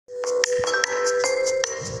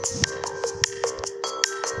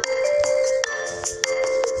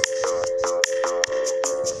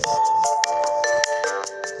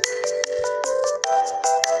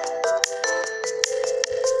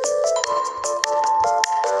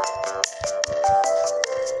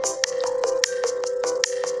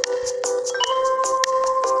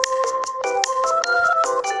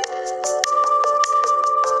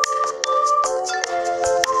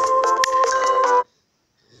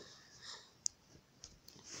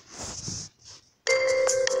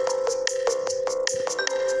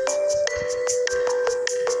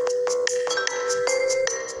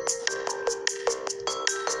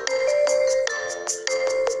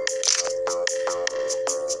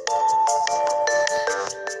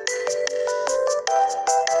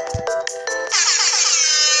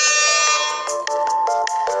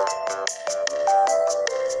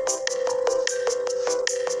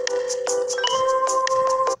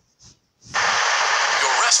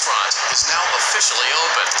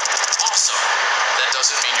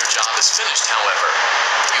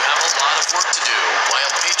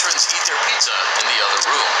patrons eat their pizza in the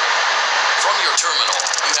other room. From your terminal,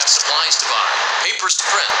 you have supplies to buy, papers to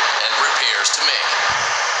print, and repairs to make.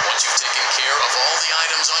 Once you've taken care of all the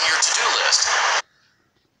items on your to-do list,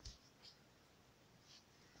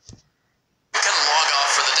 you can log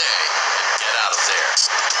off for the day and get out of there.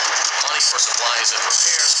 Money for supplies and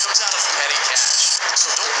repairs comes out of petty cash,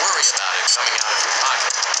 so don't worry about it coming out of your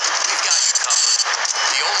pocket. We've got you covered.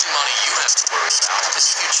 The only money you have to worry about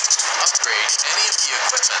is if you choose to upgrade any of the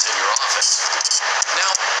equipment in your office.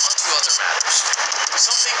 Now, on to other matters.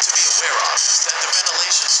 Something to be aware of is that the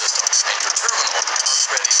ventilation system and your terminal are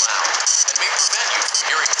pretty loud and may prevent you from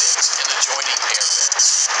hearing things in adjoining air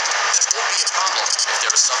vents. That won't be a problem if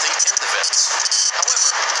there is something in the vents. However,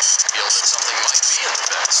 if you feel that something might be in the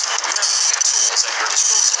vents, you have a few tools at your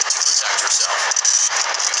disposal to protect yourself.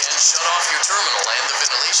 You can shut off your terminal and the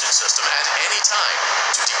ventilation system at any time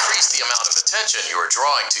to decrease the amount of attention you are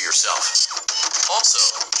drawing to yourself. Also,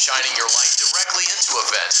 shining your light directly into a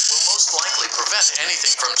vent will most likely prevent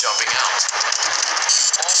anything from jumping out.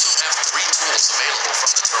 Also have 3 tools available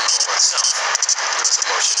from the terminal itself. There is a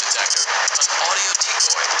motion detector, an audio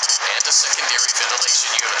decoy, and a secondary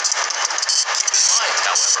ventilation unit. Keep in mind,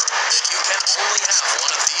 however, that you can only have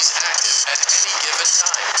one of these active at any given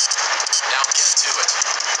time. Now get to it.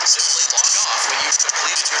 Simply log off when you've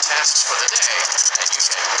completed your tasks for the day, and you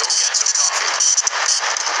can go get some coffee.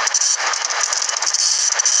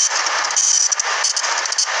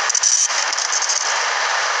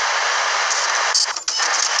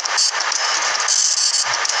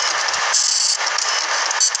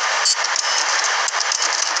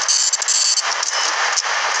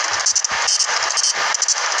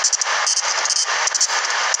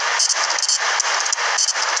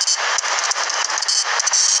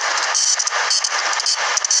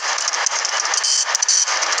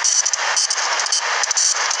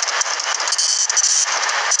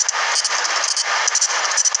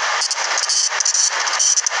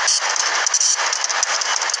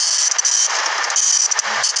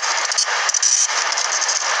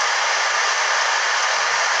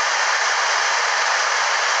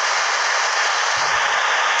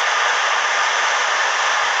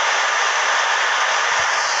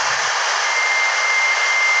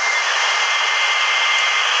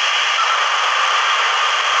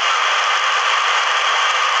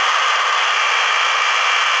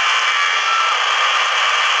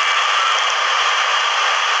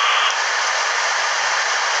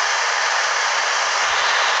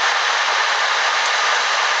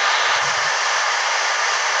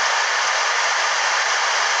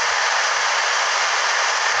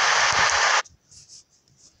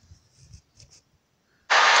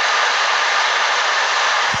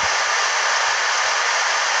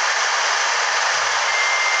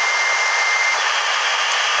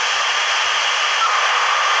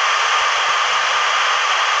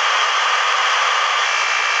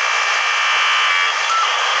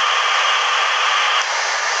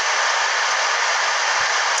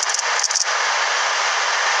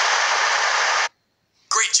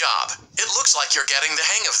 Looks like you're getting the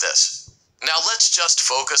hang of this. Now let's just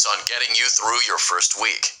focus on getting you through your first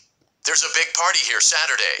week. There's a big party here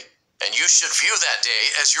Saturday, and you should view that day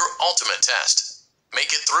as your ultimate test. Make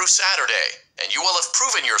it through Saturday, and you will have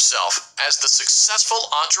proven yourself as the successful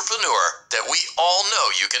entrepreneur that we all know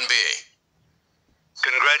you can be.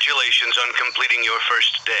 Congratulations on completing your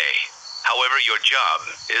first day. However, your job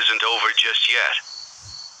isn't over just yet.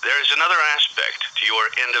 There is another aspect to your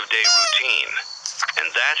end-of-day routine, and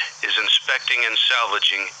that is inspecting and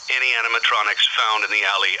salvaging any animatronics found in the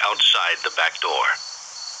alley outside the back door.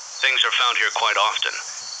 Things are found here quite often,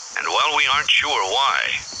 and while we aren't sure why,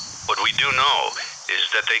 what we do know is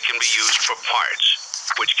that they can be used for parts,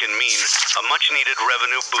 which can mean a much-needed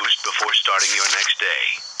revenue boost before starting your next day.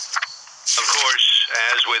 Of course,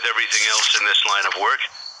 as with everything else in this line of work,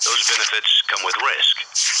 those benefits come with risk.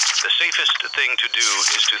 The safest thing to do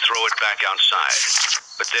is to throw it back outside,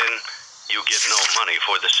 but then you get no money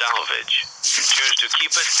for the salvage. You choose to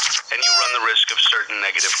keep it, and you run the risk of certain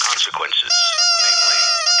negative consequences, namely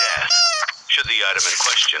death, should the item in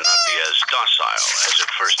question not be as docile as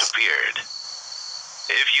it first appeared.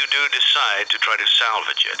 If you do decide to try to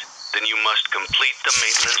salvage it, then you must complete the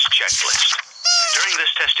maintenance checklist. During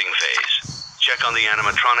this testing phase, check on the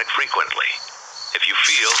animatronic frequently. If you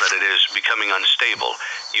feel that it is becoming unstable,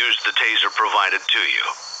 use the taser provided to you.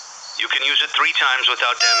 You can use it 3 times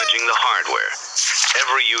without damaging the hardware.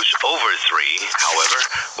 Every use over 3, however,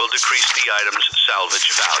 will decrease the item's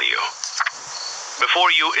salvage value.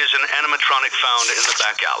 Before you is an animatronic found in the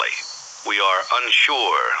back alley. We are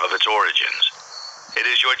unsure of its origins. It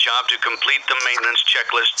is your job to complete the maintenance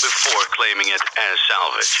checklist before claiming it as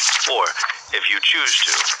salvage. Or, if you choose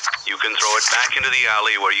to, you can throw it back into the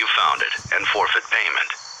alley where you found it and forfeit payment.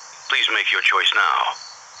 Please make your choice now.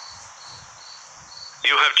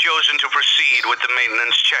 You have chosen to proceed with the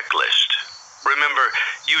maintenance checklist. Remember,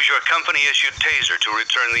 use your company-issued taser to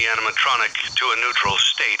return the animatronic to a neutral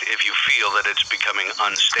state if you feel that it's becoming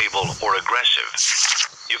unstable or aggressive.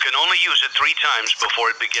 You can only use it 3 times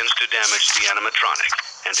before it begins to damage the animatronic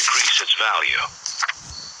and decrease its value.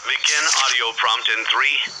 Begin audio prompt in 3,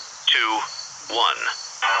 2, 1.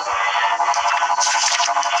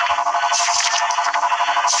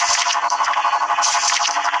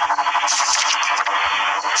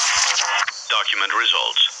 Document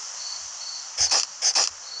results.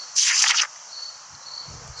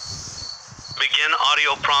 Begin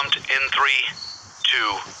audio prompt in 3,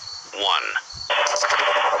 2, 1.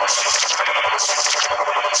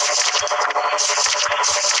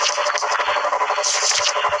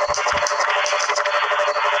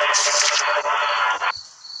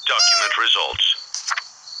 Document results.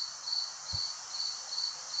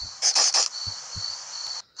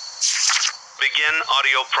 Begin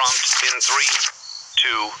audio prompt in 3,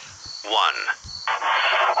 2, 1.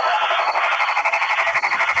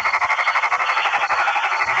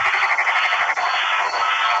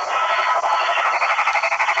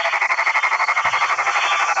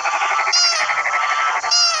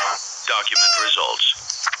 Document results.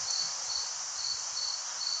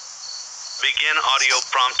 Begin audio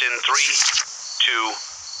prompt in 3, 2,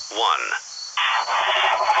 1.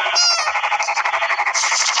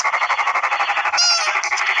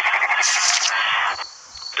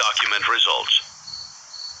 Document results.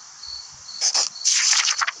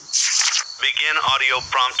 Begin audio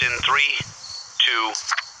prompt in 3, 2,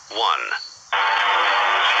 1.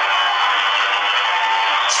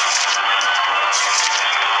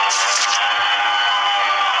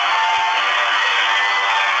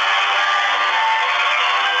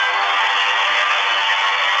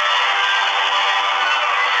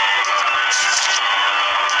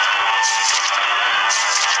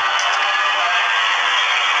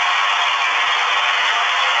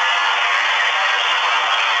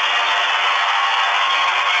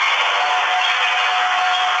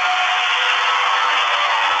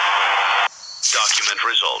 Document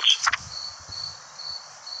results.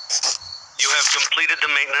 You have completed the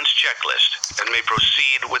maintenance checklist and may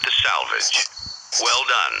proceed with the salvage. Well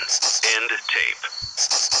done. End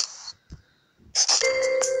tape.